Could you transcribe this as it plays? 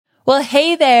Well,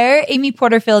 hey there, Amy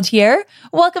Porterfield here.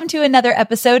 Welcome to another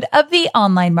episode of the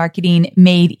Online Marketing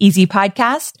Made Easy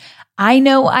podcast. I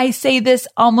know I say this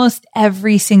almost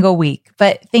every single week,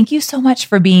 but thank you so much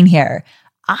for being here.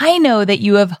 I know that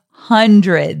you have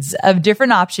hundreds of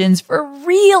different options for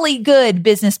really good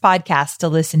business podcasts to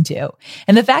listen to.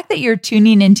 And the fact that you're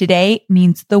tuning in today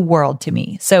means the world to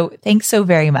me. So thanks so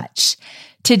very much.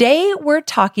 Today, we're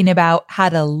talking about how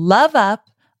to love up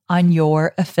on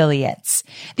your affiliates.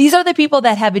 These are the people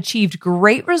that have achieved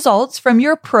great results from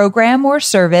your program or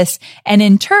service, and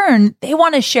in turn, they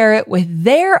want to share it with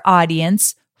their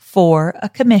audience for a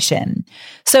commission.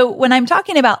 So when I'm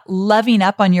talking about loving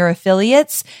up on your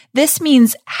affiliates, this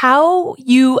means how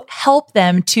you help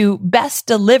them to best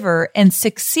deliver and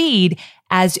succeed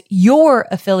as your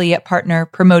affiliate partner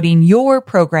promoting your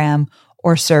program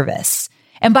or service.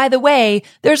 And by the way,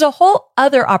 there's a whole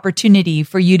other opportunity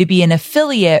for you to be an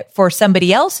affiliate for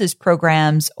somebody else's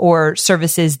programs or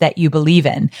services that you believe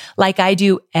in, like I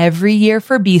do every year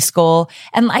for B-School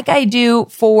and like I do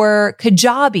for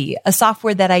Kajabi, a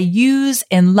software that I use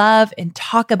and love and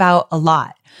talk about a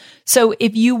lot. So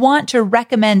if you want to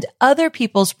recommend other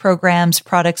people's programs,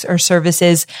 products, or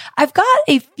services, I've got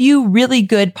a few really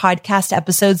good podcast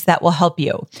episodes that will help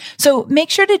you. So make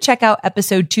sure to check out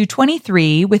episode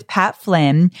 223 with Pat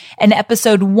Flynn and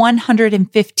episode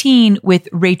 115 with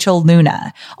Rachel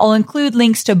Luna. I'll include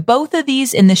links to both of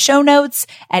these in the show notes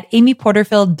at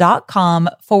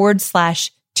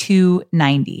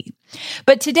amyporterfield.com/290.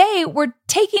 But today we're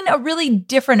taking a really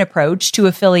different approach to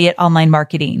affiliate online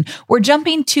marketing. We're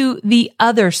jumping to the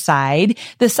other side,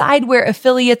 the side where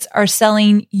affiliates are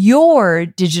selling your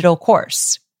digital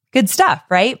course. Good stuff,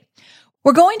 right?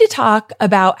 We're going to talk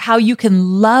about how you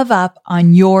can love up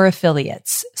on your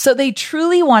affiliates so they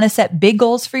truly want to set big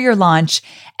goals for your launch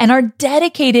and are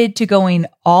dedicated to going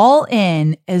all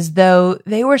in as though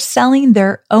they were selling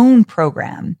their own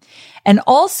program. And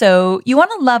also, you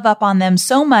want to love up on them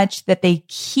so much that they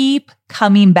keep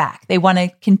coming back. They want to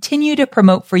continue to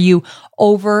promote for you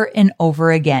over and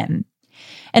over again.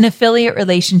 An affiliate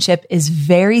relationship is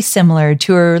very similar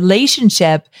to a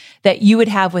relationship that you would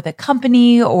have with a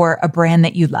company or a brand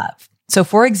that you love. So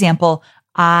for example,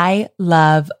 I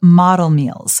love Model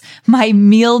Meals, my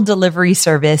meal delivery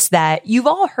service that you've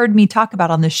all heard me talk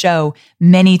about on the show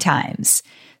many times.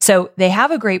 So they have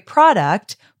a great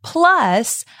product.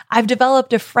 Plus, I've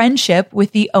developed a friendship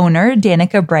with the owner,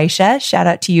 Danica Brescia. Shout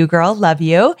out to you, girl. Love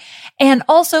you. And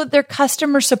also their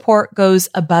customer support goes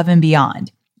above and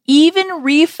beyond, even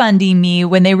refunding me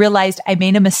when they realized I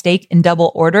made a mistake and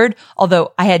double ordered,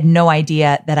 although I had no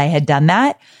idea that I had done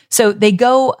that. So they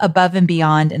go above and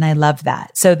beyond, and I love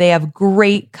that. So they have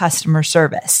great customer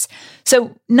service.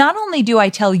 So not only do I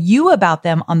tell you about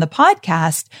them on the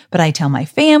podcast, but I tell my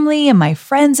family and my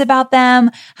friends about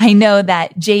them. I know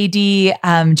that JD,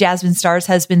 Jasmine Starr's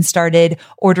husband, started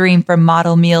ordering from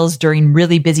Model Meals during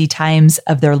really busy times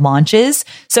of their launches.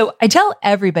 So I tell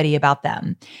everybody about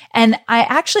them. And I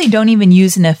actually don't even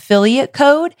use an affiliate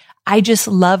code. I just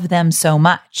love them so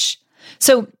much.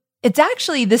 So it's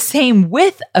actually the same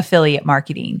with affiliate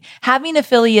marketing. Having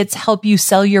affiliates help you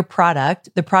sell your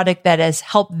product, the product that has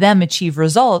helped them achieve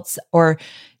results or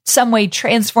some way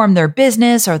transform their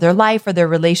business or their life or their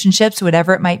relationships,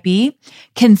 whatever it might be,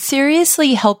 can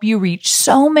seriously help you reach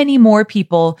so many more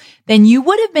people than you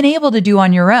would have been able to do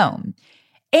on your own.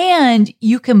 And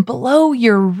you can blow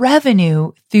your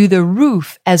revenue through the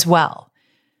roof as well.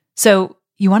 So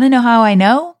you want to know how I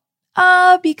know?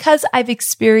 Because I've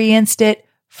experienced it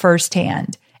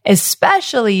firsthand,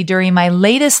 especially during my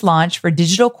latest launch for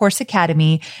Digital Course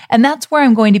Academy. And that's where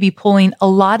I'm going to be pulling a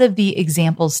lot of the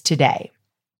examples today.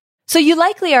 So you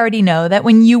likely already know that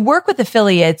when you work with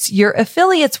affiliates, your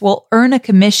affiliates will earn a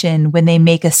commission when they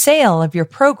make a sale of your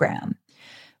program.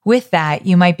 With that,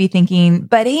 you might be thinking,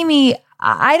 but Amy,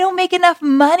 I don't make enough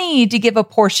money to give a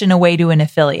portion away to an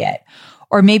affiliate.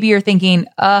 Or maybe you're thinking,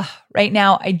 right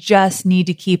now I just need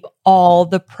to keep all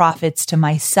the profits to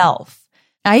myself.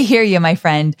 I hear you, my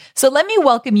friend. So let me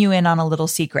welcome you in on a little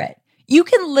secret. You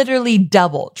can literally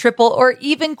double, triple, or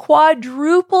even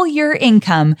quadruple your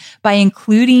income by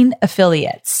including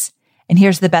affiliates. And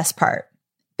here's the best part.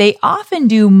 They often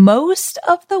do most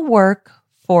of the work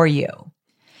for you.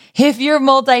 If you're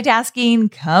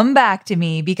multitasking, come back to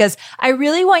me because I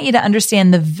really want you to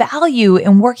understand the value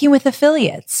in working with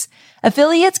affiliates.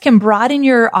 Affiliates can broaden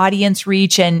your audience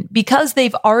reach, and because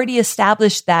they've already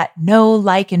established that know,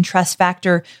 like, and trust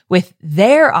factor with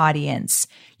their audience,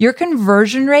 your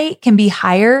conversion rate can be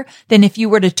higher than if you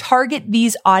were to target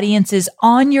these audiences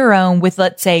on your own with,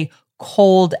 let's say,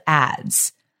 cold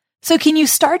ads. So can you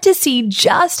start to see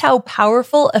just how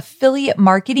powerful affiliate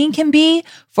marketing can be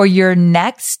for your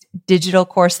next digital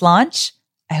course launch?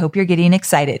 I hope you're getting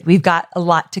excited. We've got a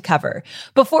lot to cover.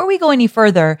 Before we go any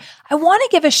further, I want to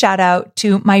give a shout out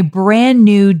to my brand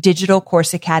new Digital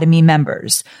Course Academy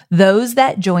members, those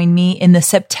that joined me in the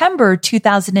September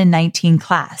 2019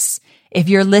 class. If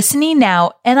you're listening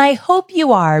now, and I hope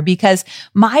you are, because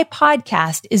my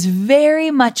podcast is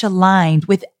very much aligned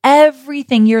with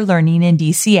everything you're learning in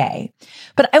DCA.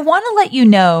 But I want to let you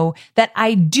know that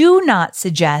I do not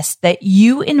suggest that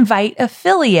you invite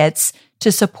affiliates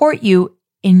to support you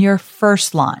in your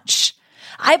first launch.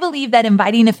 I believe that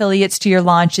inviting affiliates to your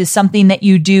launch is something that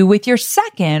you do with your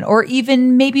second, or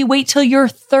even maybe wait till your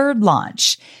third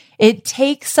launch. It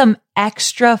takes some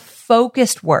extra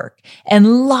focused work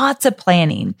and lots of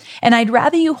planning. And I'd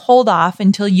rather you hold off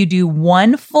until you do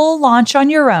one full launch on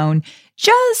your own,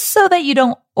 just so that you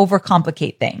don't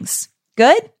overcomplicate things.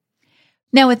 Good?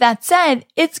 Now, with that said,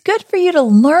 it's good for you to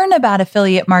learn about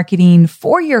affiliate marketing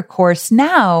for your course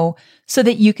now so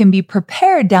that you can be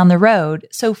prepared down the road.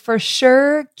 So for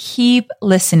sure, keep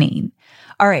listening.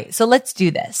 All right, so let's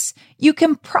do this. You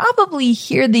can probably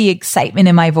hear the excitement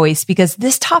in my voice because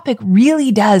this topic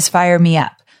really does fire me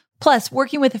up. Plus,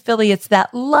 working with affiliates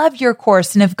that love your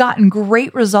course and have gotten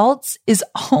great results is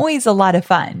always a lot of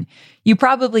fun. You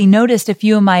probably noticed a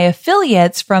few of my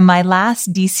affiliates from my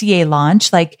last DCA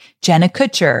launch, like Jenna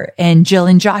Kutcher and Jill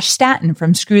and Josh Staton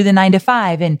from Screw the 9 to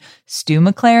 5, and Stu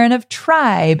McLaren of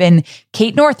Tribe, and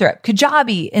Kate Northrup,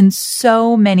 Kajabi, and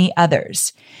so many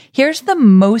others. Here's the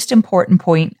most important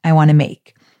point I want to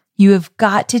make. You have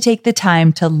got to take the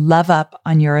time to love up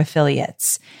on your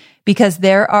affiliates, because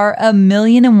there are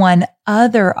 1,000,001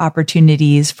 other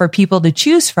opportunities for people to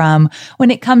choose from when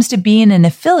it comes to being an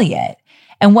affiliate.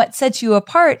 And what sets you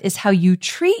apart is how you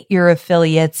treat your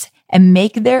affiliates and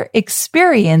make their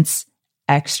experience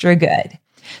extra good.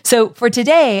 So for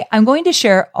today, I'm going to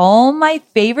share all my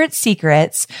favorite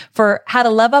secrets for how to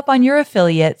love up on your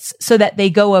affiliates so that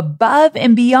they go above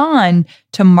and beyond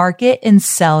to market and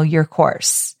sell your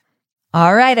course.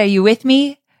 All right, are you with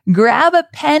me? Grab a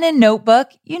pen and notebook.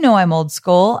 You know I'm old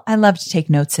school. I love to take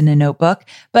notes in a notebook.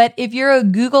 But if you're a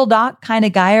Google Doc kind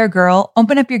of guy or girl,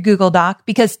 open up your Google Doc,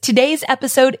 because today's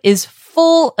episode is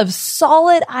full of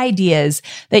solid ideas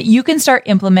that you can start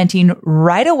implementing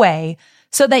right away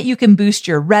so that you can boost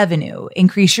your revenue,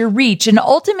 increase your reach, and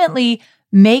ultimately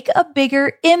make a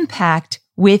bigger impact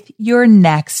with your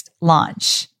next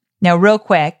launch. Now, real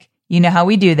quick, you know how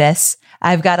we do this.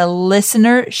 I've got a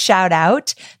listener shout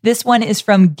out. This one is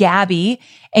from Gabby.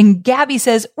 And Gabby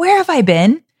says, "Where have I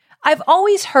been? I've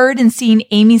always heard and seen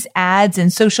Amy's ads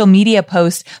and social media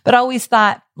posts, but always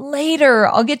thought, later,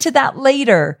 I'll get to that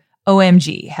later.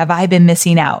 OMG, have I been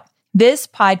missing out? This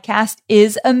podcast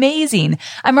is amazing.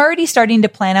 I'm already starting to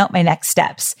plan out my next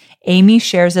steps. Amy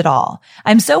shares it all.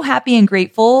 I'm so happy and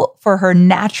grateful for her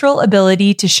natural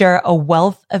ability to share a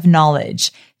wealth of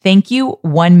knowledge. Thank you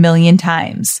 1,000,000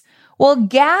 times." Well,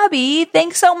 Gabby,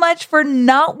 thanks so much for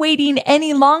not waiting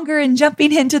any longer and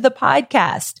jumping into the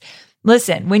podcast.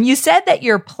 Listen, when you said that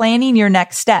you're planning your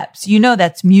next steps, you know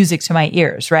that's music to my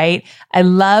ears, right? I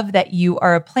love that you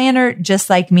are a planner just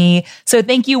like me. So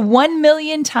thank you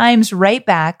 1,000,000 times right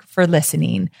back for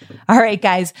listening. All right,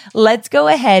 guys, let's go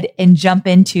ahead and jump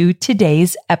into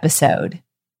today's episode.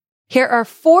 Here are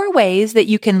 4 ways that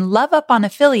you can love up on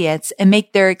affiliates and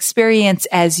make their experience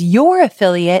as your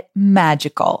affiliate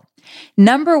magical.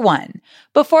 Number 1,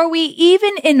 before we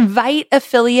even invite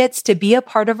affiliates to be a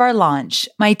part of our launch,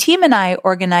 my team and I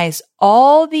organize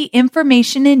all the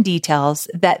information and details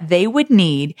that they would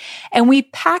need, and we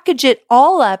package it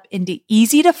all up into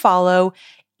easy to follow,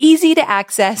 easy to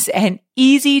access, and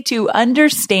easy to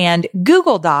understand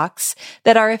Google Docs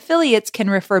that our affiliates can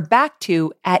refer back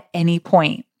to at any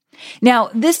point. Now,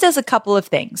 this does a couple of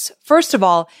things. First of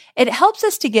all, it helps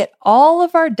us to get all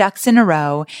of our ducks in a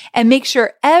row and make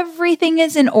sure everything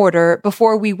is in order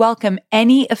before we welcome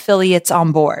any affiliates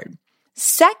on board.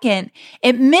 Second,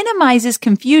 it minimizes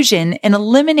confusion and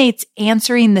eliminates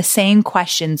answering the same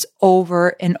questions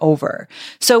over and over.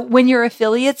 So when your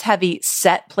affiliates have a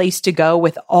set place to go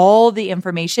with all the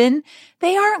information,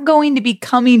 they aren't going to be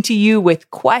coming to you with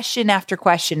question after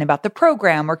question about the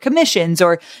program or commissions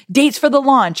or dates for the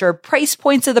launch or price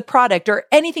points of the product or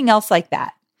anything else like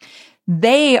that.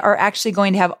 They are actually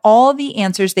going to have all the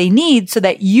answers they need so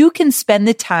that you can spend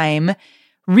the time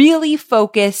really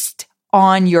focused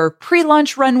on your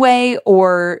pre-launch runway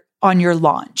or on your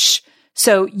launch.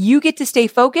 So you get to stay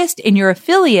focused and your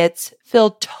affiliates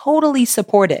feel totally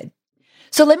supported.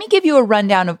 So let me give you a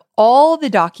rundown of all the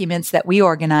documents that we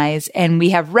organize and we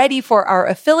have ready for our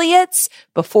affiliates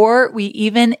before we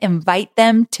even invite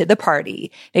them to the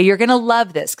party. Now you're going to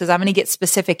love this because I'm going to get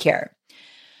specific here.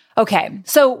 Okay,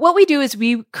 so what we do is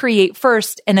we create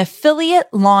first an affiliate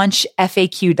launch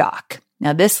FAQ doc.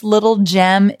 Now this little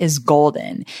gem is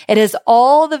golden. It has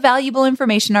all the valuable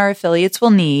information our affiliates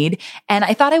will need, and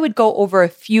I thought I would go over a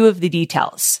few of the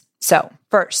details. So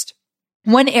first,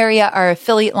 one area our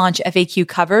affiliate launch FAQ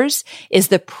covers is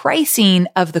the pricing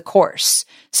of the course.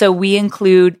 So we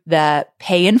include the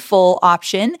pay in full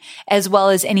option as well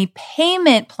as any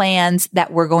payment plans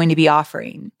that we're going to be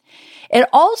offering. It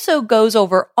also goes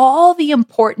over all the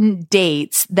important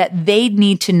dates that they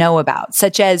need to know about,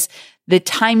 such as the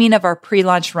timing of our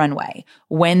pre-launch runway,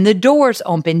 when the doors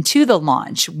open to the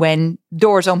launch. When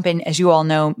doors open, as you all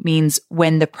know, means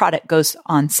when the product goes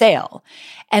on sale.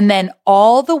 And then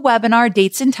all the webinar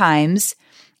dates and times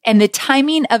and the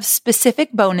timing of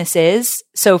specific bonuses.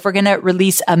 So if we're going to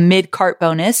release a mid-cart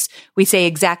bonus, we say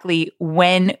exactly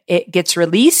when it gets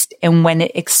released and when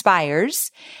it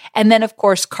expires. And then, of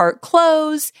course, cart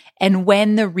close and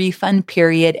when the refund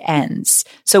period ends.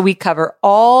 So we cover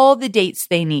all the dates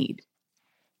they need.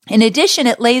 In addition,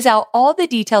 it lays out all the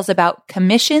details about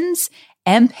commissions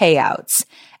and payouts.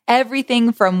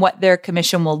 Everything from what their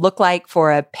commission will look like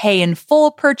for a pay in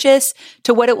full purchase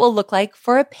to what it will look like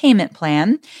for a payment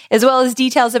plan, as well as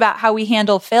details about how we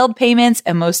handle failed payments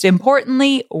and most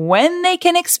importantly, when they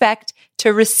can expect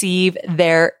to receive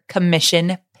their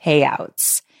commission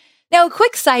payouts. Now, a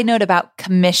quick side note about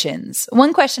commissions.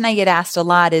 One question I get asked a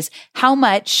lot is how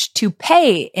much to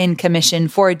pay in commission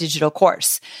for a digital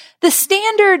course. The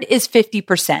standard is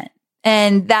 50%.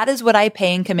 And that is what I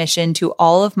pay in commission to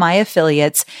all of my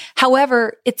affiliates.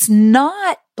 However, it's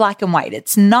not black and white.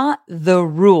 It's not the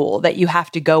rule that you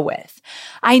have to go with.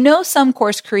 I know some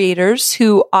course creators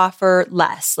who offer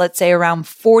less, let's say around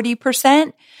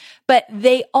 40%, but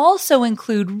they also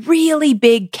include really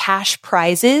big cash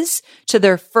prizes to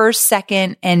their first,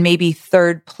 second, and maybe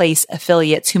third place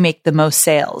affiliates who make the most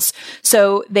sales.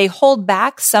 So they hold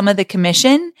back some of the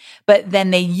commission, but then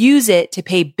they use it to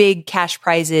pay big cash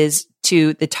prizes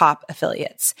to the top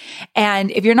affiliates.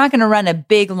 And if you're not going to run a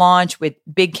big launch with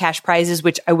big cash prizes,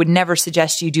 which I would never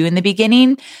suggest you do in the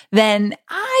beginning, then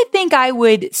I think I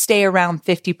would stay around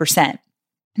 50%.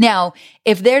 Now,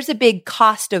 if there's a big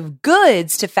cost of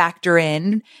goods to factor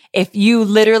in, if you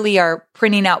literally are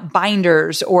printing out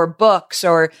binders or books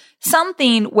or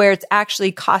something where it's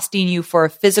actually costing you for a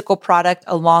physical product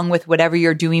along with whatever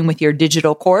you're doing with your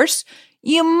digital course,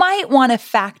 you might want to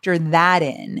factor that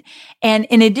in. And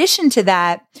in addition to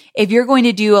that, if you're going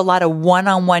to do a lot of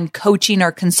one-on-one coaching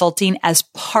or consulting as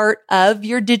part of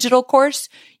your digital course,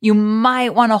 you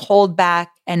might want to hold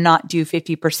back and not do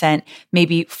 50%.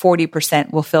 Maybe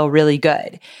 40% will feel really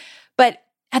good. But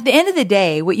at the end of the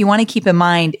day, what you want to keep in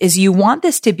mind is you want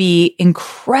this to be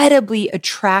incredibly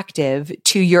attractive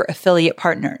to your affiliate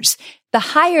partners. The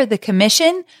higher the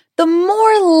commission, the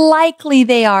more likely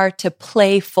they are to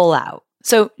play full out.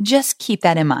 So just keep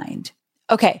that in mind.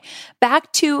 Okay,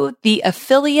 back to the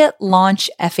affiliate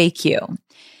launch FAQ.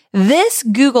 This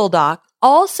Google Doc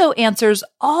also answers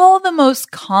all the most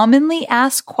commonly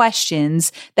asked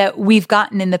questions that we've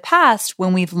gotten in the past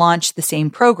when we've launched the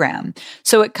same program.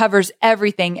 So it covers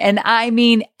everything, and I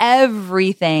mean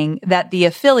everything that the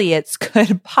affiliates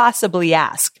could possibly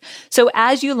ask. So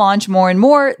as you launch more and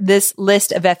more, this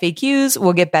list of FAQs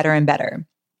will get better and better.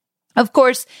 Of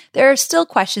course, there are still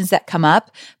questions that come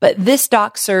up, but this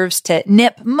doc serves to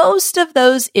nip most of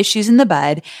those issues in the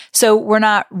bud, so we're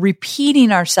not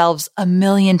repeating ourselves a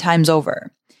million times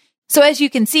over. So as you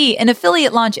can see, an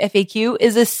affiliate launch FAQ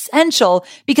is essential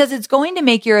because it's going to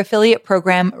make your affiliate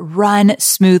program run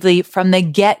smoothly from the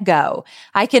get-go.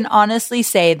 I can honestly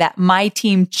say that my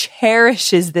team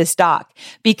cherishes this doc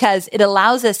because it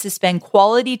allows us to spend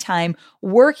quality time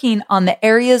working on the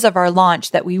areas of our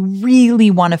launch that we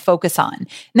really want to focus on.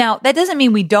 Now, that doesn't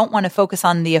mean we don't want to focus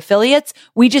on the affiliates.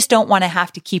 We just don't want to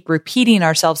have to keep repeating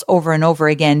ourselves over and over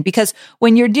again because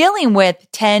when you're dealing with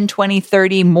 10, 20,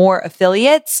 30 more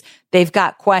affiliates, they've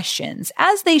got questions,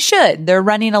 as they should. They're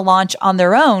running a launch on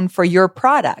their own for your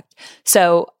product.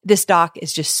 So this doc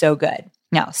is just so good.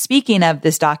 Now, speaking of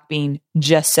this doc being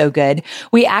just so good,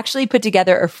 we actually put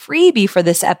together a freebie for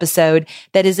this episode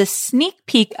that is a sneak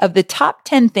peek of the top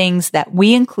 10 things that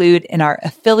we include in our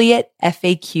affiliate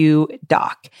FAQ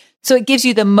doc. So it gives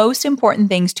you the most important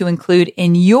things to include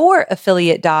in your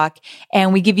affiliate doc,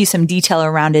 and we give you some detail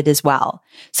around it as well.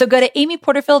 So go to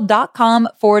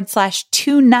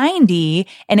amyporterfield.com/290,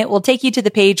 and it will take you to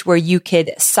the page where you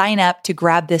could sign up to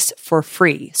grab this for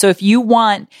free. So if you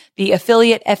want the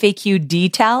affiliate FAQ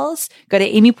details, go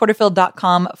to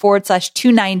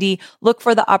amyporterfield.com/290, look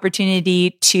for the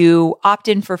opportunity to opt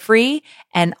in for free,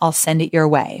 and I'll send it your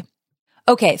way.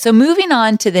 Okay, so moving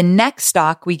on to the next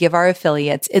doc we give our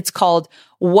affiliates. It's called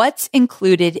What's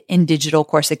Included in Digital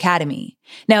Course Academy.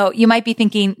 Now, you might be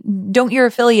thinking, don't your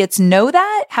affiliates know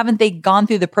that? Haven't they gone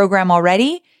through the program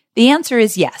already? The answer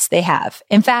is yes, they have.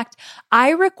 In fact,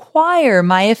 I require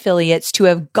my affiliates to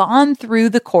have gone through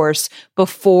the course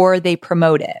before they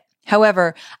promote it.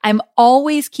 However, I'm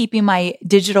always keeping my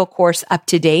digital course up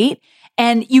to date.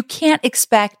 And you can't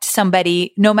expect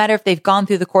somebody, no matter if they've gone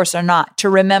through the course or not, to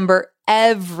remember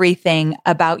everything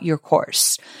about your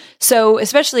course. So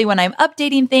especially when I'm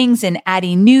updating things and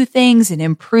adding new things and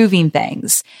improving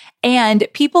things. And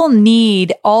people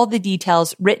need all the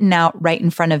details written out right in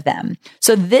front of them.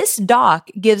 So this doc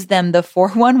gives them the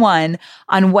 411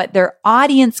 on what their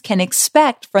audience can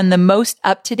expect from the most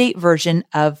up-to-date version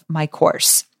of my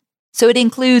course. So it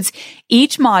includes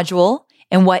each module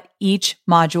and what each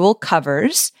module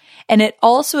covers. And it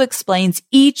also explains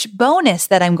each bonus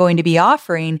that I'm going to be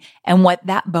offering and what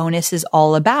that bonus is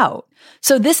all about.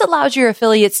 So this allows your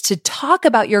affiliates to talk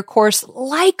about your course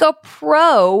like a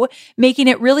pro, making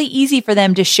it really easy for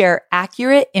them to share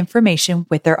accurate information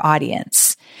with their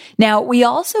audience. Now, we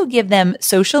also give them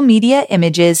social media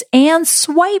images and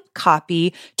swipe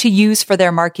copy to use for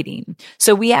their marketing.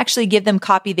 So we actually give them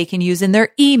copy they can use in their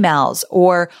emails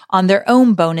or on their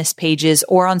own bonus pages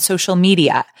or on social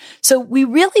media. So we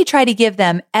really try to give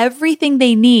them everything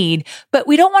they need, but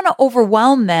we don't want to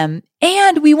overwhelm them.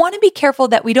 And we want to be careful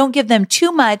that we don't give them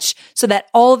too much so that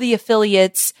all the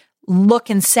affiliates look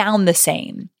and sound the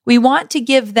same. We want to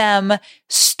give them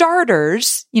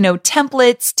starters,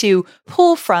 templates to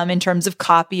pull from in terms of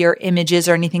copy or images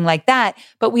or anything like that.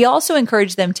 But we also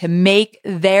encourage them to make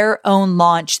their own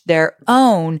launch their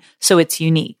own so it's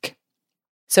unique.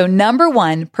 So number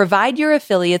one, provide your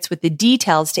affiliates with the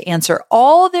details to answer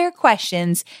all their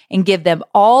questions and give them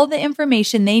all the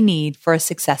information they need for a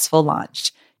successful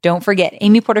launch. Don't forget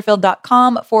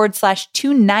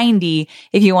amyporterfield.com/290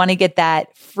 if you want to get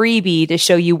that freebie to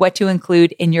show you what to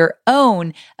include in your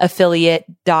own affiliate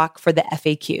doc for the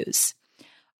FAQs.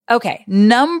 Okay,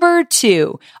 number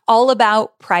two, all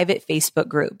about private Facebook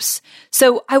groups.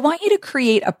 So I want you to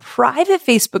create a private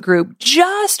Facebook group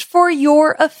just for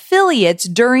your affiliates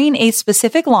during a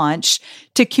specific launch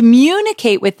to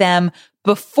communicate with them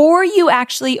before you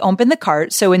actually open the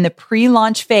cart. So in the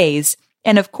pre-launch phase.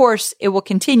 And of course, it will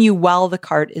continue while the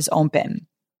cart is open.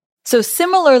 So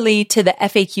similarly to the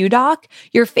FAQ doc,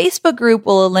 your Facebook group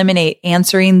will eliminate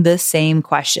answering the same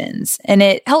questions, and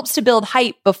it helps to build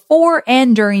hype before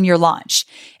and during your launch.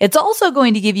 It's also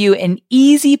going to give you an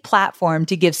easy platform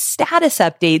to give status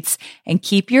updates and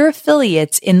keep your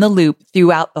affiliates in the loop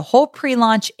throughout the whole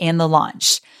pre-launch and the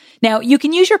launch. Now, you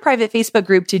can use your private Facebook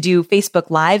group to do Facebook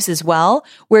Lives as well,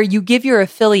 where you give your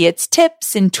affiliates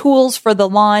tips and tools for the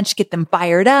launch, get them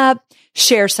fired up,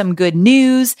 share some good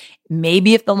news.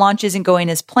 Maybe if the launch isn't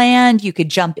going as planned, you could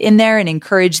jump in there and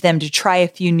encourage them to try a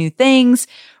few new things.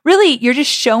 Really, you're just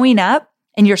showing up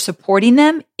and you're supporting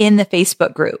them in the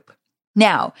Facebook group.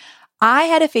 Now, I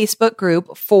had a Facebook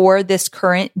group for this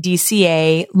current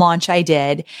DCA launch I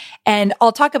did, and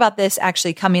I'll talk about this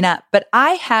actually coming up, but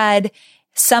I had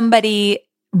somebody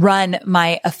run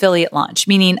my affiliate launch,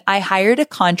 meaning I hired a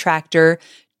contractor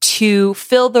to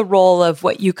fill the role of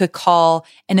what you could call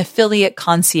an affiliate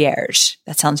concierge.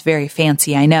 That sounds very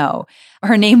fancy, I know.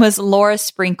 Her name was Laura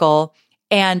Sprinkle,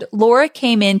 and Laura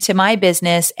came into my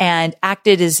business and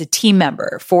acted as a team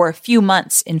member for a few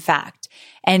months, in fact.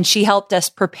 And she helped us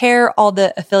prepare all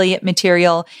the affiliate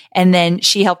material. And then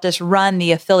she helped us run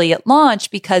the affiliate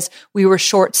launch because we were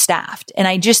short-staffed. And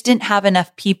I just didn't have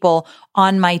enough people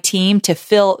on my team to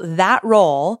fill that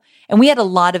role. And we had a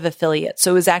lot of affiliates.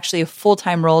 So it was actually a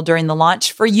full-time role during the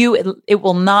launch. For you, it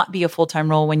will not be a full-time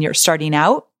role when you're starting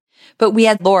out. But we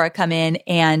had Laura come in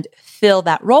and fill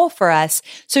that role for us.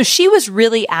 So she was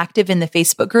really active in the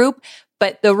Facebook group.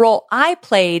 But the role I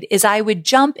played is I would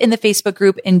jump in the Facebook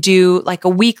group and do like a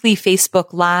weekly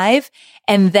Facebook Live.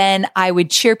 And then I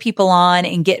would cheer people on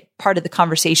and get part of the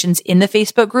conversations in the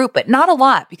Facebook group, but not a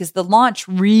lot because the launch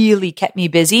really kept me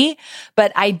busy.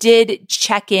 But I did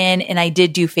check in and I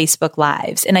did do Facebook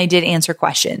Lives and I did answer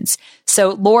questions.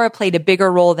 So Laura played a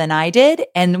bigger role than I did.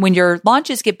 And when your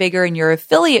launches get bigger and your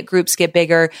affiliate groups get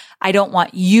bigger, I don't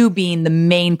want you being the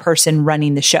main person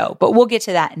running the show, but we'll get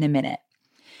to that in a minute.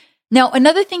 Now,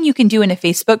 another thing you can do in a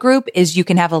Facebook group is you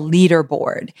can have a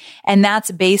leaderboard. And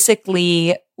that's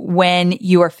basically when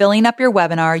you are filling up your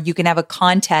webinar, you can have a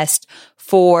contest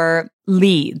for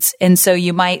leads. And so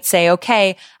you might say,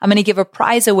 okay, I'm going to give a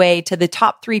prize away to the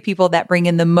top 3 people that bring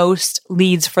in the most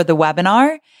leads for the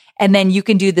webinar. And then you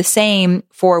can do the same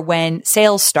for when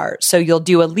sales start. So you'll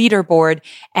do a leaderboard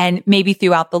and maybe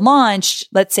throughout the launch,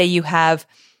 let's say you have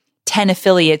 10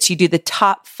 affiliates, you do the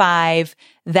top 5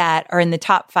 that are in the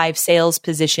top 5 sales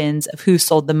positions of who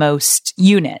sold the most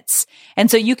units. And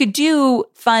so you could do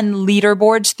fun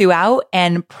leaderboards throughout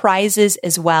and prizes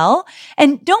as well.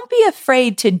 And don't be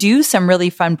afraid to do some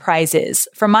really fun prizes.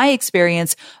 From my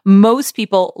experience, most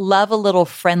people love a little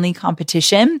friendly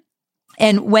competition.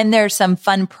 And when there's some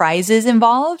fun prizes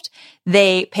involved,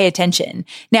 they pay attention.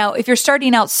 Now, if you're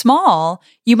starting out small,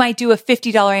 you might do a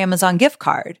 $50 Amazon gift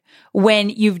card. When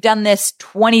you've done this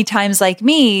 20 times like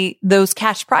me, those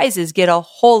cash prizes get a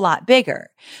whole lot bigger.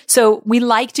 So we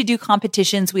like to do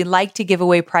competitions. We like to give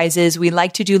away prizes. We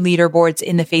like to do leaderboards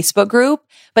in the Facebook group,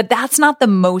 but that's not the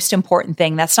most important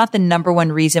thing. That's not the number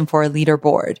one reason for a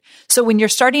leaderboard. So when you're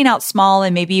starting out small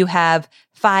and maybe you have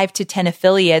 5 to 10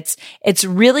 affiliates, it's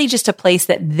really just a place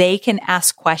that they can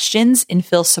ask questions and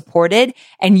feel supported,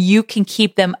 and you can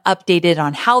keep them updated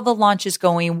on how the launch is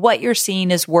going, what you're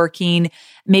seeing is working.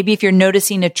 Maybe if you're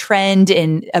noticing a trend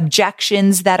in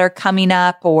objections that are coming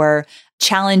up or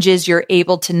challenges you're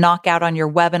able to knock out on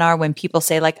your webinar when people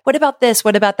say like, what about this?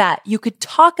 What about that? You could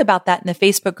talk about that in the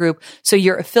Facebook group so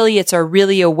your affiliates are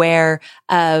really aware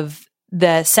of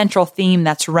the central theme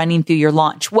that's running through your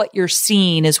launch, what you're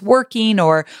seeing is working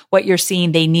or what you're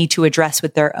seeing they need to address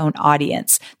with their own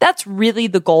audience. That's really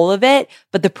the goal of it,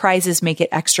 but the prizes make it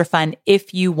extra fun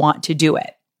if you want to do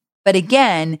it. But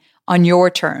again, on your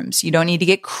terms, you don't need to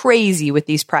get crazy with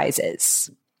these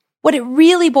prizes. What it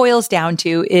really boils down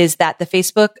to is that the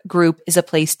Facebook group is a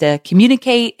place to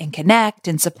communicate and connect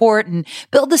and support and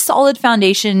build a solid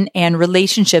foundation and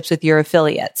relationships with your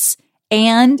affiliates.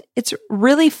 And it's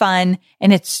really fun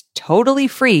and it's totally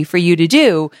free for you to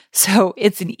do. So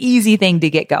it's an easy thing to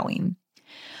get going.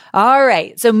 All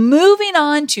right. So moving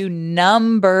on to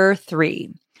number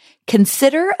 3,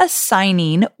 consider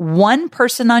assigning one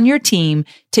person on your team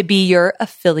to be your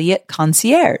affiliate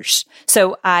concierge.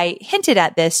 So I hinted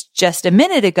at this just a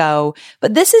minute ago,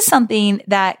 but this is something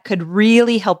that could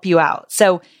really help you out.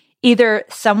 So either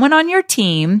someone on your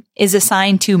team is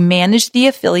assigned to manage the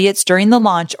affiliates during the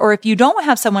launch, or if you don't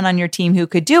have someone on your team who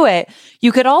could do it,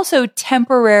 you could also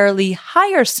temporarily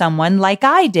hire someone like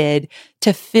I did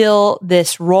to fill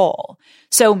this role.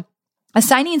 So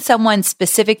assigning someone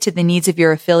specific to the needs of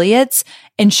your affiliates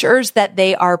ensures that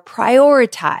they are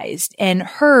prioritized and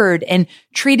heard and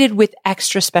treated with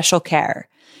extra special care.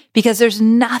 Because there's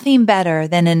nothing better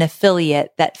than an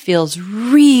affiliate that feels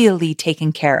really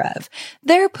taken care of.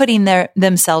 They're putting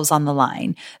themselves on the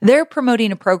line. They're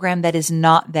promoting a program that is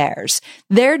not theirs.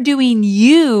 They're doing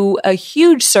you a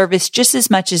huge service just as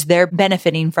much as they're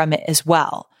benefiting from it as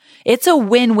well. It's a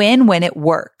win-win when it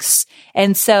works.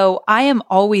 And so I am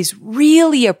always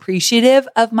really appreciative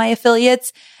of my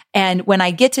affiliates. And when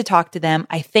I get to talk to them,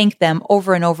 I thank them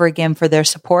over and over again for their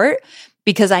support,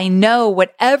 because I know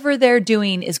whatever they're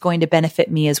doing is going to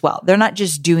benefit me as well. They're not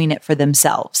just doing it for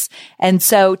themselves. And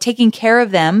so taking care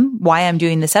of them, why I'm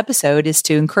doing this episode is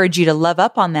to encourage you to love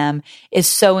up on them, is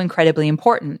so incredibly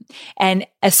important. And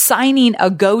assigning a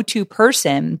go-to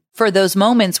person for those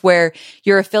moments where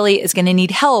your affiliate is going to need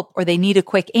help or they need a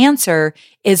quick answer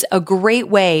is a great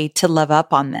way to love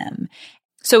up on them.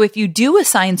 So if you do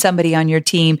assign somebody on your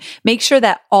team, make sure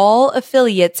that all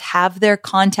affiliates have their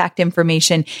contact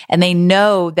information and they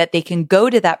know that they can go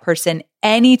to that person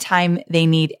anytime they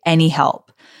need any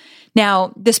help.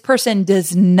 Now, this person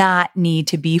does not need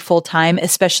to be full-time,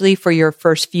 especially for your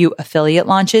first few affiliate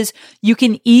launches. You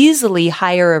can easily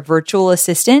hire a virtual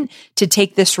assistant to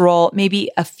take this role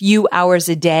maybe a few hours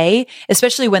a day,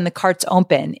 especially when the cart's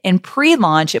open. In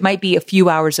pre-launch, it might be a few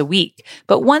hours a week.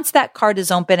 But once that cart is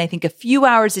open, I think a few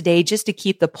hours a day just to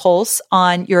keep the pulse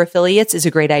on your affiliates is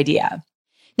a great idea.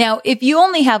 Now, if you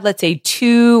only have, let's say,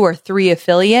 2 or 3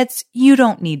 affiliates, you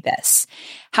don't need this.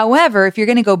 However, if you're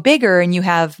going to go bigger and you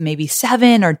have maybe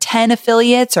 7 or 10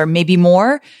 affiliates or maybe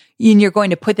more, and you're going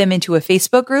to put them into a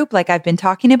Facebook group like I've been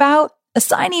talking about,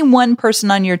 assigning one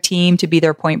person on your team to be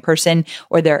their point person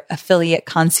or their affiliate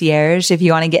concierge, if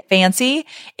you want to get fancy,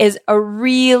 is a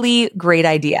really great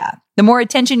idea. The more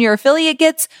attention your affiliate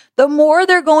gets, the more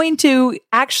they're going to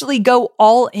actually go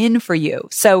all in for you.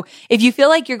 So if you feel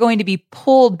like you're going to be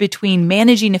pulled between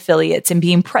managing affiliates and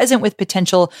being present with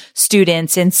potential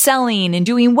students and selling and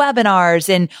doing webinars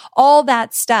and all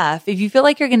that stuff, if you feel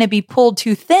like you're going to be pulled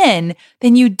too thin,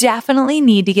 then you definitely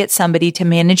need to get somebody to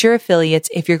manage your affiliates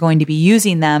if you're going to be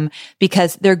using them,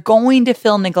 because they're going to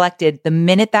feel neglected the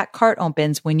minute that cart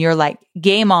opens when you're like,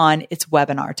 game on, it's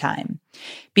webinar time.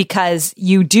 Because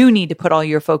you do need to put all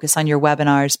your focus on your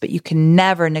webinars, but you can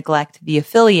never neglect the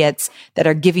affiliates that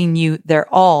are giving you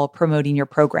their all promoting your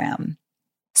program.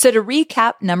 So to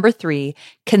recap, number 3,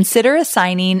 consider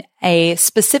assigning a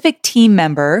specific team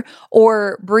member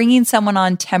or bringing someone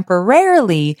on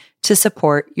temporarily to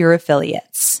support your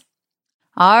affiliates.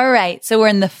 All right. So we're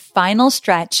in the final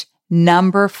stretch,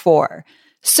 number 4.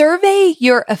 Survey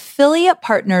your affiliate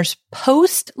partners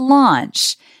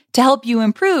post-launch to help you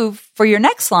improve for your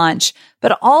next launch,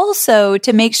 but also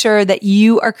to make sure that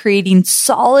you are creating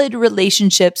solid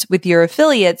relationships with your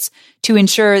affiliates to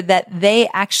ensure that they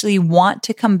actually want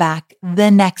to come back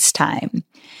the next time.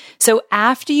 So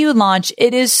after you launch,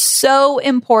 it is so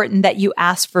important that you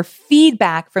ask for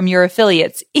feedback from your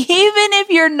affiliates, even if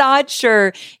you're not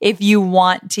sure if you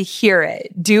want to hear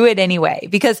it. Do it anyway,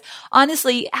 because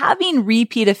honestly, having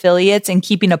repeat affiliates and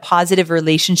keeping a positive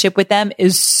relationship with them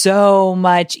is so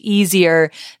much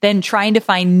easier than trying to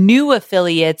find new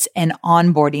affiliates and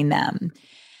onboarding them.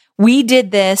 We did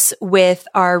this with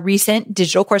our recent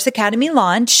Digital Course Academy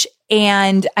launch,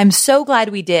 and I'm so glad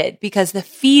we did because the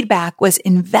feedback was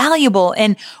invaluable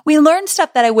and we learned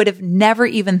stuff that I would have never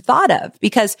even thought of,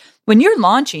 because when you're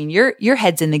launching, your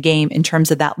head's in the game in terms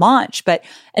of that launch, but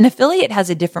an affiliate has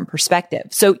a different perspective.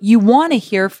 So you want to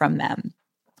hear from them.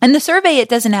 And the survey, it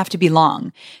doesn't have to be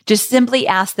long. Just simply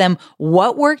ask them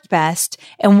what worked best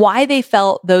and why they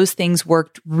felt those things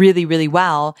worked really, really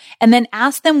well. And then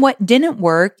ask them what didn't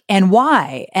work and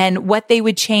why, and what they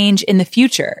would change in the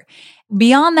future.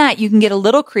 Beyond that, you can get a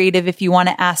little creative if you want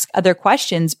to ask other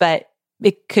questions, but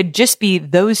it could just be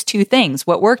those 2 things,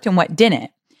 what worked and what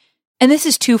didn't. And this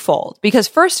is twofold, because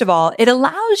first of all, it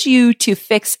allows you to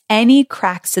fix any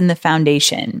cracks in the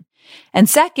foundation. And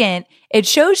second, it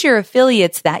shows your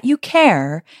affiliates that you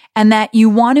care and that you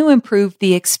want to improve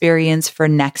the experience for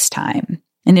next time.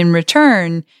 And in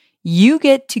return, you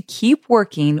get to keep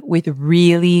working with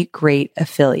really great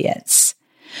affiliates.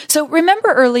 So remember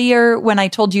earlier when I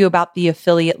told you about the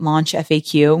affiliate launch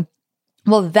FAQ?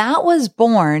 Well, that was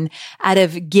born out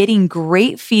of getting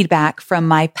great feedback from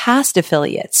my past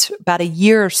affiliates about a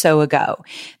year or so ago.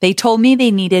 They told me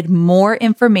they needed more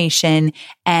information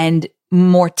and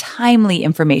more timely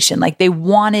information. Like they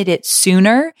wanted it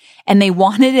sooner and they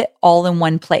wanted it all in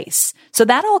one place. So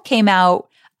that all came out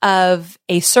of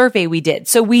a survey we did.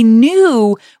 So we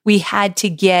knew we had to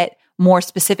get more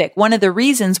specific. One of the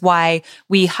reasons why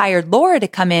we hired Laura to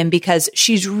come in, because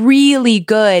she's really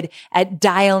good at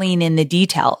dialing in the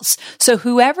details. So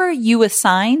whoever you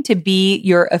assign to be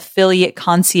your affiliate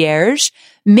concierge,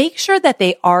 make sure that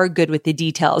they are good with the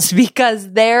details,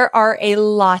 because there are a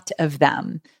lot of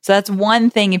them. So that's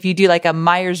one thing. If you do like a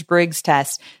Myers-Briggs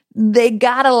test, they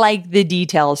gotta like the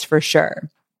details for sure.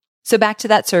 So back to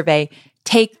that survey.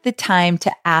 Take the time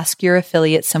to ask your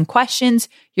affiliates some questions.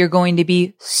 You're going to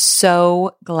be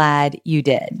so glad you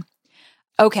did.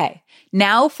 Okay,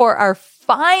 now for our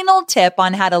final tip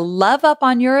on how to love up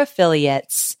on your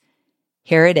affiliates.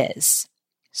 Here it is.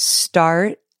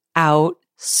 Start out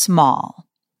small.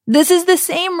 This is the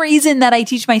same reason that I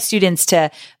teach my students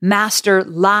to master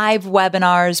live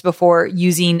webinars before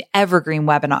using evergreen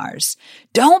webinars.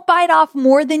 Don't bite off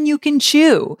more than you can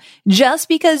chew. Just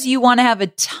because you want to have a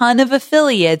ton of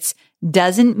affiliates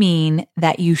doesn't mean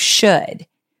that you should.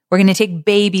 We're going to take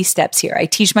baby steps here. I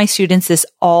teach my students this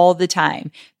all the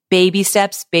time. Baby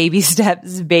steps, baby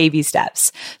steps, baby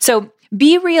steps. So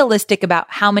be realistic about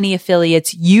how many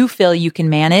affiliates you feel you can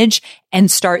manage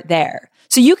and start there.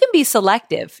 So you can be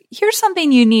selective. Here's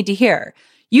something you need to hear.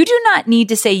 You do not need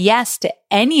to say yes to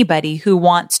anybody who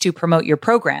wants to promote your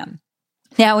program.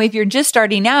 Now, if you're just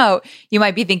starting out, you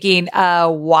might be thinking,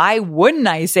 why wouldn't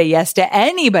I say yes to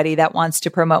anybody that wants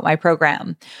to promote my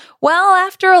program? Well,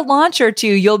 after a launch or 2,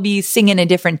 you'll be singing a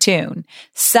different tune.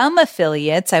 Some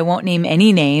affiliates, I won't name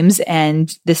any names,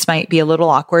 and this might be a little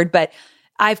awkward, but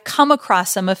I've come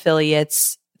across some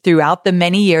affiliates throughout the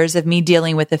many years of me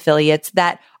dealing with affiliates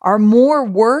that are more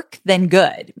work than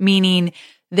good, meaning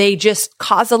they just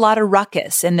cause a lot of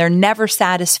ruckus and they're never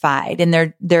satisfied and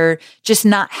they're just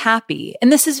not happy.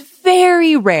 And this is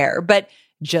very rare, but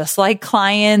just like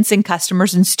clients and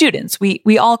customers and students,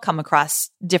 we all come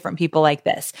across different people like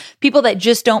this, people that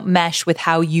just don't mesh with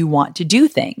how you want to do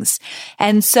things.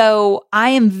 And so I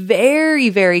am very,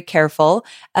 very careful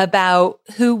about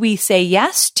who we say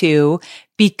yes to,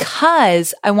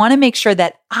 because I want to make sure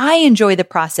that I enjoy the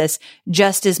process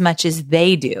just as much as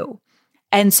they do.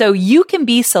 And so you can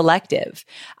be selective.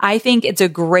 I think it's a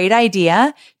great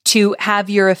idea to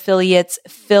have your affiliates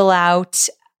fill out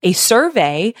a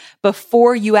survey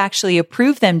before you actually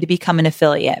approve them to become an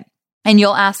affiliate. And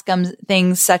you'll ask them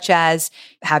things such as,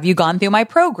 have you gone through my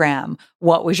program?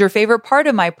 What was your favorite part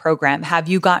of my program? Have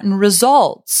you gotten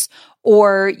results?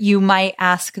 Or you might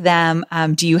ask them,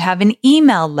 do you have an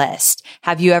email list?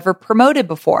 Have you ever promoted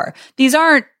before? These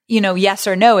aren't, yes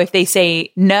or no. If they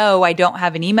say, no, I don't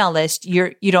have an email list,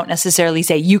 you don't necessarily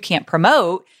say you can't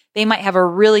promote. They might have a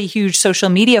really huge social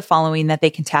media following that they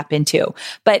can tap into.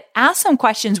 But ask some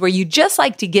questions where you just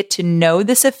like to get to know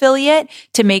this affiliate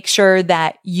to make sure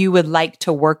that you would like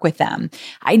to work with them.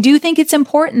 I do think it's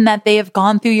important that they have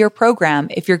gone through your program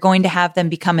if you're going to have them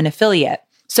become an affiliate.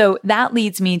 So that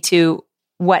leads me to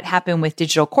what happened with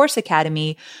Digital Course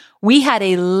Academy. We had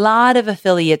a lot of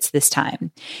affiliates this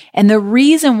time. And the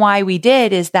reason why we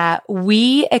did is that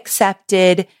we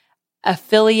accepted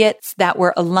affiliates that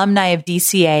were alumni of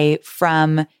DCA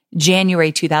from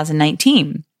January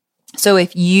 2019. So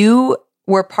if you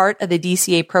were part of the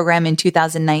DCA program in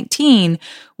 2019,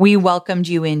 we welcomed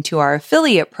you into our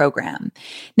affiliate program.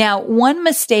 Now, one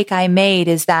mistake I made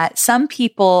is that some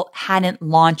people hadn't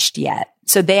launched yet.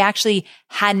 So they actually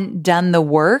hadn't done the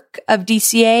work of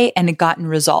DCA and had gotten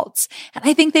results. And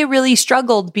I think they really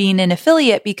struggled being an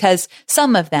affiliate because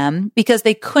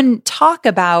they couldn't talk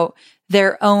about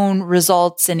their own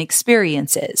results and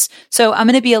experiences. So I'm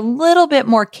going to be a little bit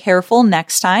more careful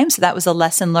next time. So that was a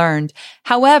lesson learned.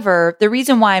 However, the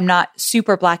reason why I'm not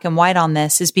super black and white on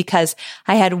this is because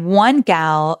I had one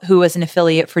gal who was an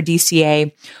affiliate for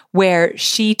DCA where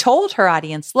she told her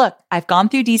audience, look, I've gone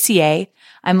through DCA.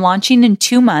 I'm launching in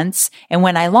 2 months. And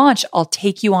when I launch, I'll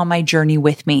take you on my journey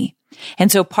with me.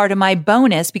 And so part of my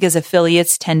bonus, because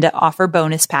affiliates tend to offer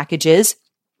bonus packages,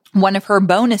 one of her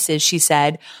bonuses, she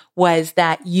said, was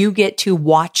that you get to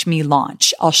watch me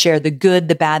launch. I'll share the good,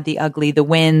 the bad, the ugly, the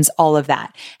wins, all of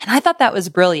that. And I thought that was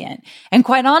brilliant. And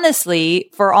quite honestly,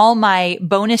 for all my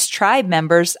bonus tribe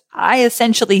members, I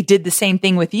essentially did the same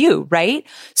thing with you, right?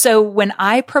 So when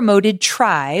I promoted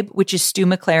Tribe, which is Stu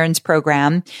McLaren's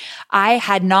program, I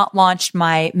had not launched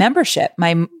my membership,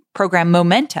 my program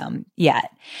Momentum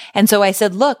yet. And so I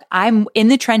said, look, I'm in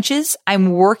the trenches.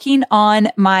 I'm working on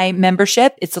my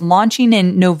membership. It's launching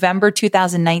in November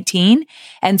 2019.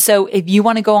 And so if you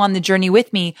want to go on the journey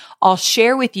with me, I'll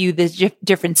share with you the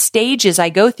different stages I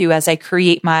go through as I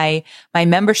create my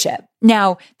membership.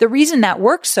 Now, the reason that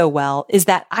works so well is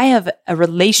that I have a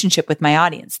relationship with my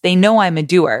audience. They know I'm a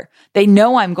doer. They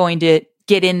know I'm going to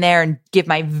get in there and give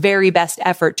my very best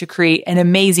effort to create an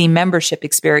amazing membership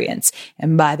experience.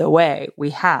 And by the way,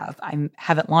 I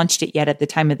haven't launched it yet at the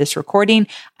time of this recording.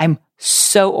 I'm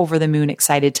so over the moon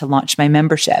excited to launch my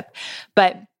membership.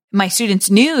 But my students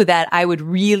knew that I would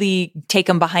really take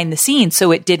them behind the scenes,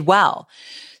 so it did well.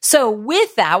 So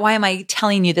with that, why am I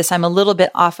telling you this? I'm a little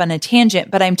bit off on a tangent,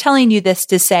 but I'm telling you this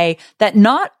to say that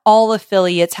not all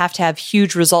affiliates have to have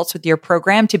huge results with your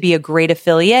program to be a great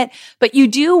affiliate, but you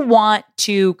do want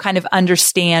to kind of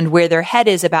understand where their head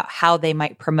is about how they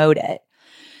might promote it.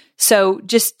 So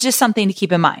just something to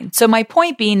keep in mind. So my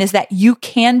point being is that you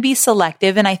can be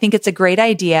selective, and I think it's a great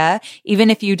idea. Even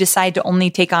if you decide to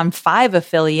only take on 5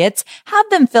 affiliates, have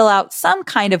them fill out some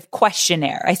kind of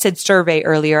questionnaire. I said survey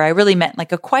earlier. I really meant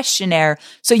like a questionnaire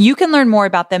so you can learn more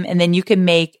about them and then you can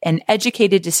make an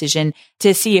educated decision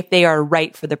to see if they are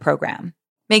right for the program.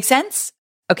 Make sense?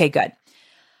 Okay, good.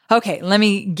 Okay, let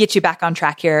me get you back on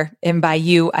track here. And by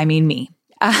you, I mean me.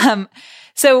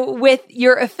 So with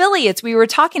your affiliates, we were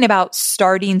talking about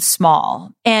starting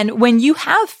small. And when you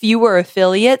have fewer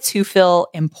affiliates who feel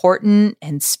important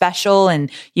and special and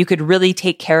you could really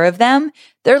take care of them,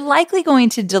 they're likely going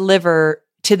to deliver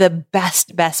to the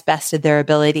best of their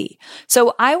ability.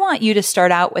 So I want you to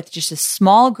start out with just a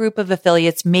small group of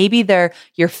affiliates. Maybe they're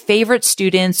your favorite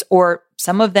students or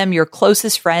some of them your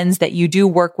closest friends that you do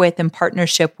work with and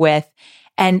partnership with.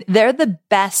 And they're the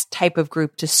best type of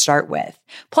group to start with.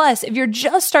 Plus, if you're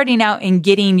just starting out and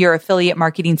getting your affiliate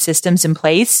marketing systems in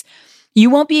place, You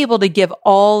won't be able to give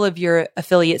all of your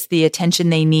affiliates the attention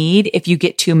they need if you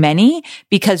get too many,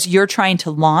 because you're trying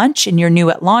to launch and you're new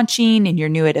at launching and you're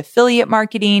new at affiliate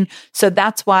marketing. So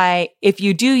that's why if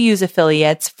you do use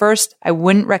affiliates, first, I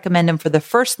wouldn't recommend them for the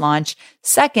first launch.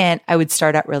 Second, I would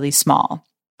start out really small.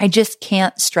 I just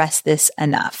can't stress this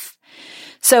enough.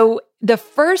 So the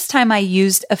first time I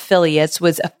used affiliates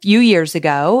was a few years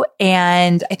ago,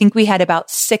 and I think we had about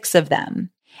 6 of them.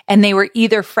 And they were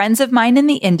either friends of mine in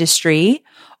the industry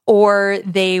or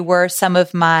they were some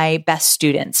of my best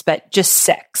students, but just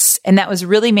 6. And that was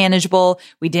really manageable.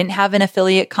 We didn't have an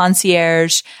affiliate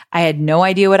concierge. I had no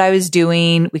idea what I was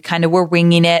doing. We kind of were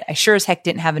winging it. I sure as heck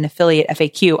didn't have an affiliate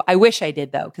FAQ. I wish I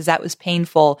did though, because that was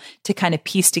painful to kind of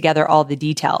piece together all the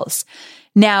details.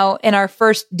 Now, in our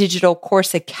first Digital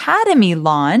Course Academy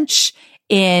launch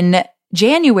in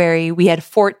January, we had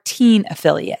 14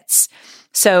 affiliates.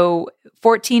 So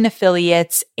 14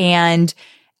 affiliates, and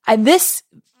this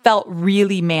felt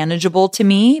really manageable to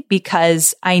me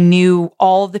because I knew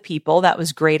all the people. That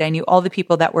was great. I knew all the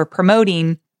people that were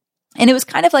promoting. And it was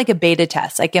kind of like a beta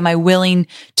test. Like, am I willing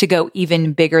to go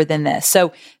even bigger than this?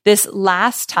 So this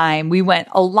last time we went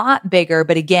a lot bigger,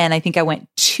 but again, I think I went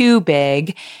too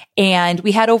big, and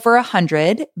we had over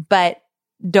 100, but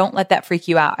don't let that freak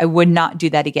you out. I would not do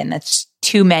that again. That's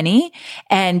too many.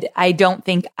 And I don't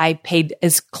think I paid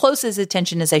as close as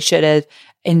attention as I should have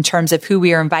in terms of who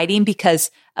we are inviting,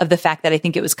 because of the fact that I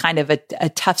think it was kind of a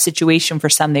tough situation for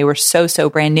some. They were so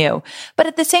brand new. But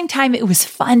at the same time, it was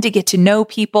fun to get to know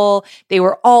people. They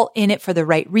were all in it for the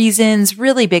right reasons,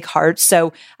 really big hearts.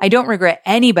 So I don't regret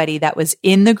anybody that was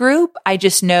in the group. I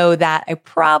just know that I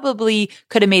probably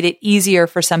could have made it easier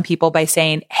for some people by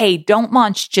saying, hey, don't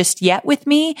launch just yet with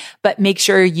me, but make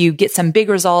sure you get some big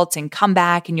results and come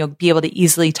back, and you'll be able to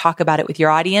easily talk about it with your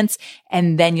audience.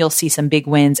 And then you'll see some big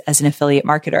wins as an affiliate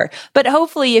marketer. But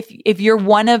hopefully if you're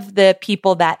one of the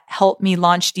people that helped me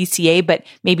launch DCA, but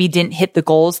maybe didn't hit the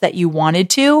goals that you wanted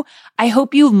to, I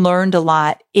hope you learned a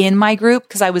lot in my group,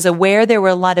 because I was aware there were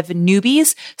a lot of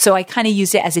newbies. So I kind of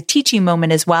used it as a teaching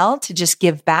moment as well to just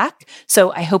give back.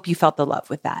 So I hope you felt the love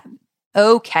with that.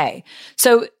 Okay.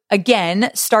 So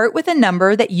again, start with a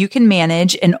number that you can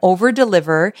manage and over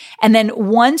deliver. And then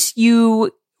once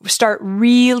you start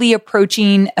really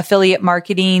approaching affiliate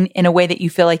marketing in a way that you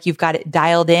feel like you've got it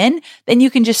dialed in, then you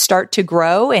can just start to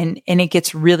grow, and it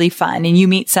gets really fun, and you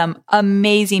meet some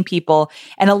amazing people,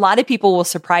 and a lot of people will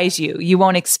surprise you. You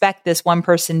won't expect this one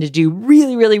person to do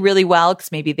really well,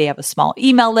 because maybe they have a small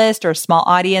email list or a small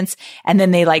audience, and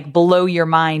then they like blow your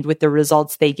mind with the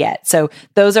results they get. So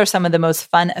those are some of the most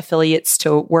fun affiliates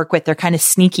to work with. They're kind of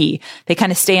sneaky. They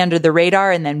kind of stay under the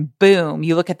radar, and then boom,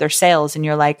 you look at their sales and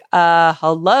you're like,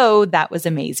 hello, that was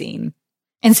amazing.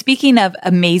 And speaking of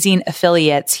amazing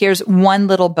affiliates, here's one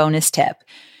little bonus tip.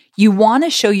 You want to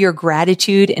show your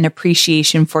gratitude and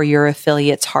appreciation for your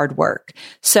affiliates' hard work.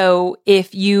 So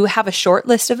if you have a short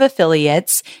list of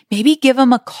affiliates, maybe give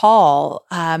them a call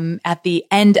at the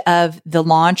end of the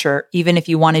launch, or even if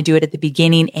you want to do it at the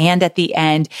beginning and at the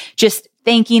end, just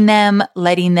thanking them,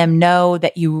 letting them know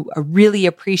that you really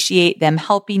appreciate them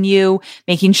helping you,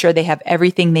 making sure they have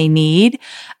everything they need.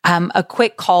 A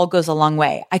quick call goes a long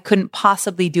way. I couldn't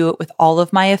possibly do it with all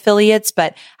of my affiliates,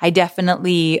 but I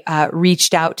definitely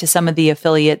reached out to some of the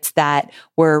affiliates that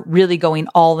were really going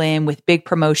all in with big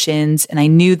promotions. And I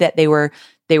knew that they were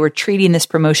treating this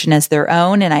promotion as their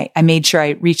own. And I made sure I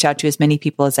reached out to as many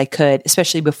people as I could,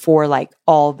 especially before like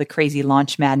all the crazy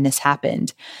launch madness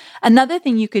happened. Another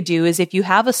thing you could do is if you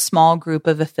have a small group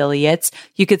of affiliates,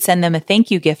 you could send them a thank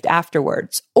you gift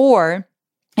afterwards. Or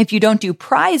if you don't do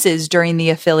prizes during the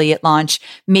affiliate launch,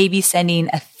 maybe sending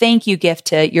a thank you gift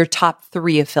to your top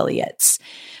 3 affiliates.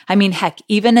 I mean, heck,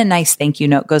 even a nice thank you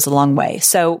note goes a long way.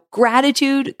 So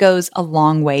gratitude goes a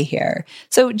long way here.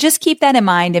 So just keep that in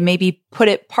mind, and maybe put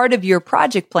it part of your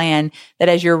project plan that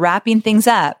as you're wrapping things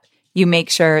up, you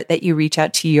make sure that you reach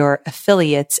out to your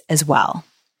affiliates as well.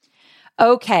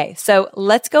 Okay, so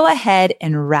let's go ahead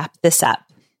and wrap this up.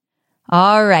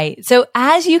 All right. So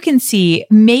as you can see,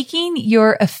 making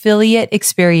your affiliate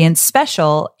experience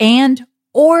special and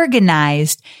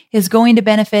organized is going to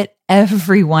benefit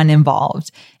everyone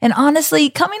involved. And honestly,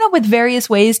 coming up with various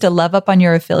ways to love up on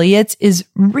your affiliates is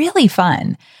really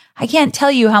fun. I can't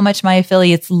tell you how much my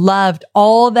affiliates loved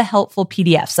all the helpful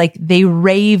PDFs. Like, they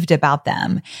raved about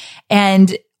them.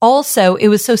 And also, it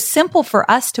was so simple for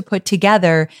us to put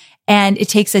together, and it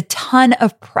takes a ton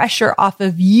of pressure off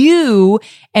of you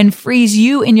and frees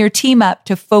you and your team up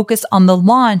to focus on the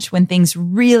launch when things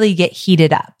really get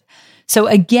heated up. So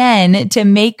again, to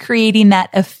make creating that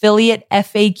affiliate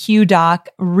FAQ doc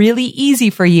really easy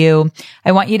for you,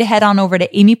 I want you to head on over to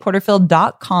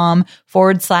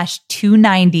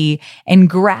amyporterfield.com/290 and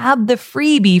grab the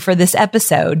freebie for this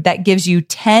episode that gives you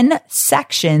 10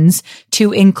 sections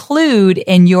to include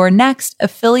in your next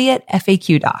affiliate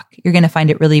FAQ doc. You're going to find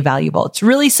it really valuable. It's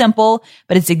really simple,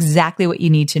 but it's exactly what you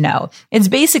need to know. It's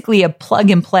basically a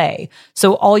plug and play.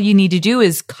 So all you need to do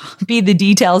is copy the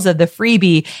details of the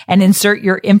freebie and insert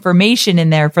your information in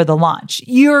there for the launch.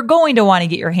 You're going to want to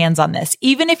get your hands on this.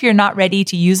 Even if you're not ready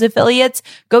to use affiliates,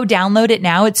 go download it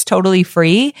now. It's totally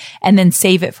free, and then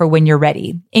save it for when you're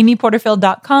ready.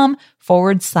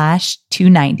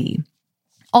 amyporterfield.com/290.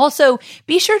 Also,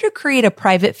 be sure to create a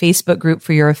private Facebook group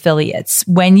for your affiliates.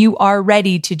 When you are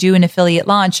ready to do an affiliate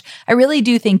launch, I really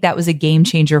do think that was a game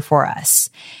changer for us.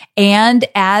 And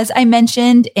as I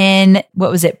mentioned in,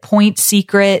 point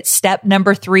secret, step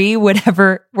number 3,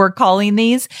 whatever we're calling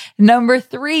these, number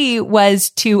 3 was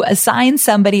to assign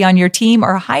somebody on your team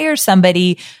or hire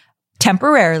somebody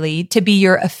temporarily to be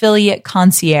your affiliate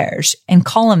concierge, and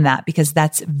call them that because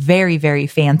that's very, very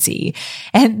fancy.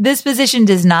 And this position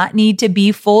does not need to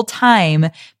be full time,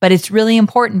 but it's really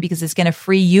important because it's going to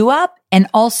free you up. And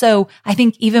also, I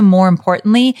think even more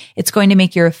importantly, it's going to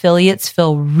make your affiliates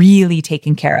feel really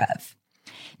taken care of.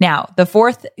 Now, the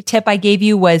 4th tip I gave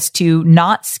you was to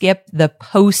not skip the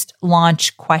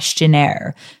post-launch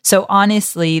questionnaire. So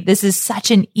honestly, this is such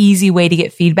an easy way to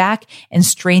get feedback and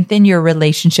strengthen your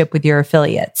relationship with your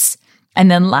affiliates.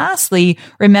 And then lastly,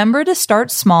 remember to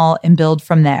start small and build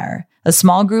from there. A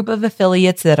small group of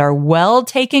affiliates that are well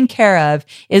taken care of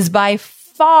is by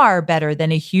far better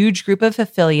than a huge group of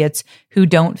affiliates who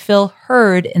don't feel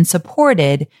heard and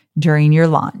supported during your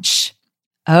launch.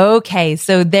 Okay,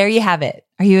 so there you have it.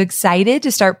 Are you excited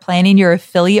to start planning your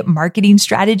affiliate marketing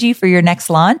strategy for your next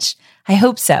launch? I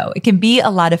hope so. It can be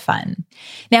a lot of fun.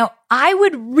 Now, I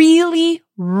would really,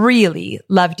 really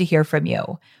love to hear from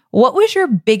you. What was your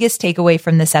biggest takeaway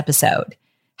from this episode?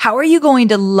 How are you going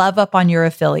to love up on your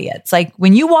affiliates? Like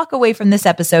when you walk away from this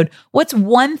episode, what's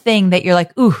one thing that you're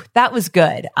like, ooh, that was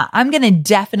good. I'm going to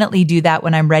definitely do that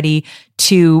when I'm ready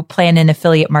to plan an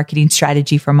affiliate marketing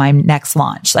strategy for my next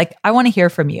launch. Like I want to hear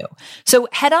from you. So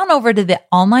head on over to the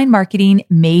Online Marketing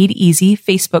Made Easy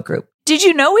Facebook group. Did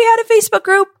you know we had a Facebook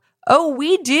group? Oh,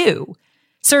 we do.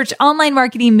 Search Online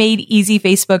Marketing Made Easy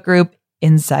Facebook group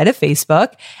inside of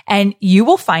Facebook and you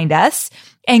will find us.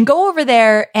 And go over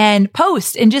there and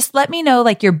post and just let me know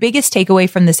like your biggest takeaway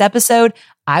from this episode.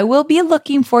 I will be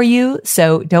looking for you,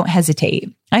 so don't hesitate.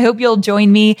 I hope you'll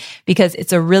join me because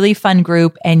it's a really fun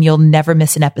group and you'll never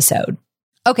miss an episode.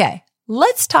 Okay,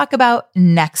 let's talk about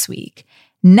next week.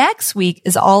 Next week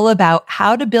is all about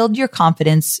how to build your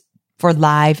confidence for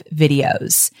live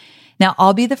videos. Now,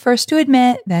 I'll be the first to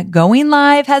admit that going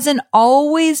live hasn't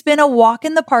always been a walk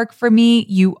in the park for me.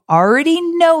 You already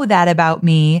know that about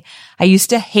me. I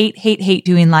used to hate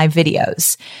doing live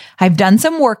videos. I've done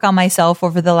some work on myself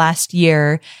over the last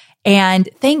year, and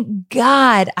thank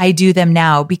God I do them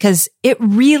now because it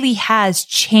really has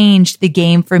changed the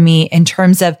game for me in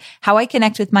terms of how I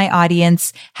connect with my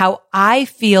audience, how I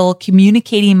feel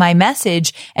communicating my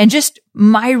message, and just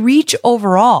my reach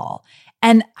overall.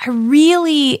 And I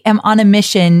really am on a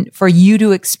mission for you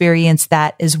to experience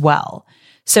that as well.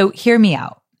 So hear me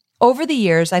out. Over the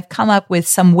years, I've come up with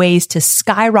some ways to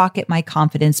skyrocket my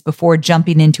confidence before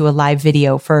jumping into a live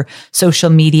video for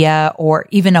social media or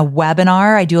even a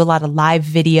webinar. I do a lot of live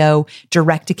video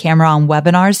direct to camera on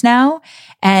webinars now.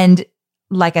 And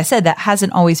like I said, that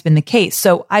hasn't always been the case.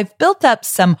 So I've built up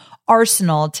some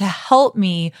arsenal to help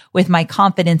me with my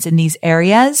confidence in these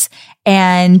areas.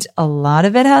 And a lot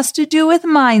of it has to do with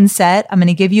mindset. I'm going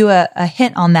to give you a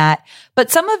hint on that, but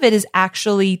some of it is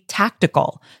actually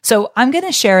tactical. So I'm going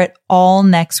to share it all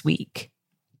next week.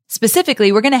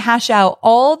 Specifically, we're going to hash out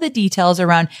all the details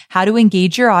around how to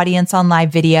engage your audience on live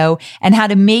video and how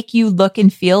to make you look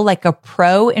and feel like a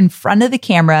pro in front of the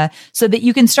camera so that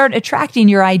you can start attracting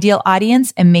your ideal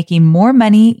audience and making more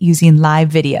money using live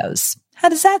videos. How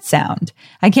does that sound?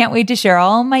 I can't wait to share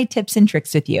all my tips and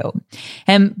tricks with you.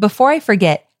 And before I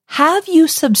forget, have you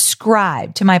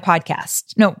subscribed to my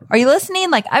podcast? No, are you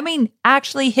listening?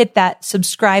 Actually hit that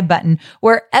subscribe button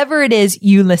wherever it is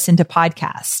you listen to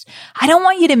podcasts. I don't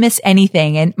want you to miss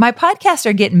anything. And my podcasts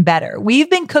are getting better. We've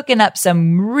been cooking up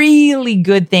some really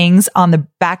good things on the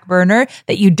back burner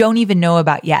that you don't even know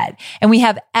about yet. And we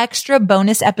have extra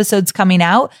bonus episodes coming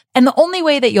out. And the only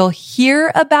way that you'll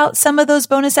hear about some of those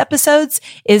bonus episodes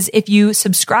is if you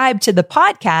subscribe to the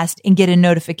podcast and get a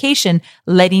notification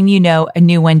letting you know a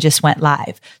new one just went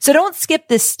live. So don't skip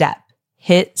this step.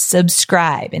 hit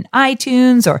subscribe in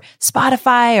iTunes or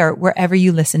Spotify or wherever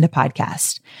you listen to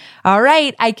podcasts. All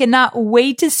right. I cannot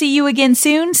wait to see you again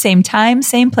soon. Same time,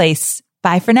 same place.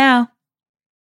 Bye for now.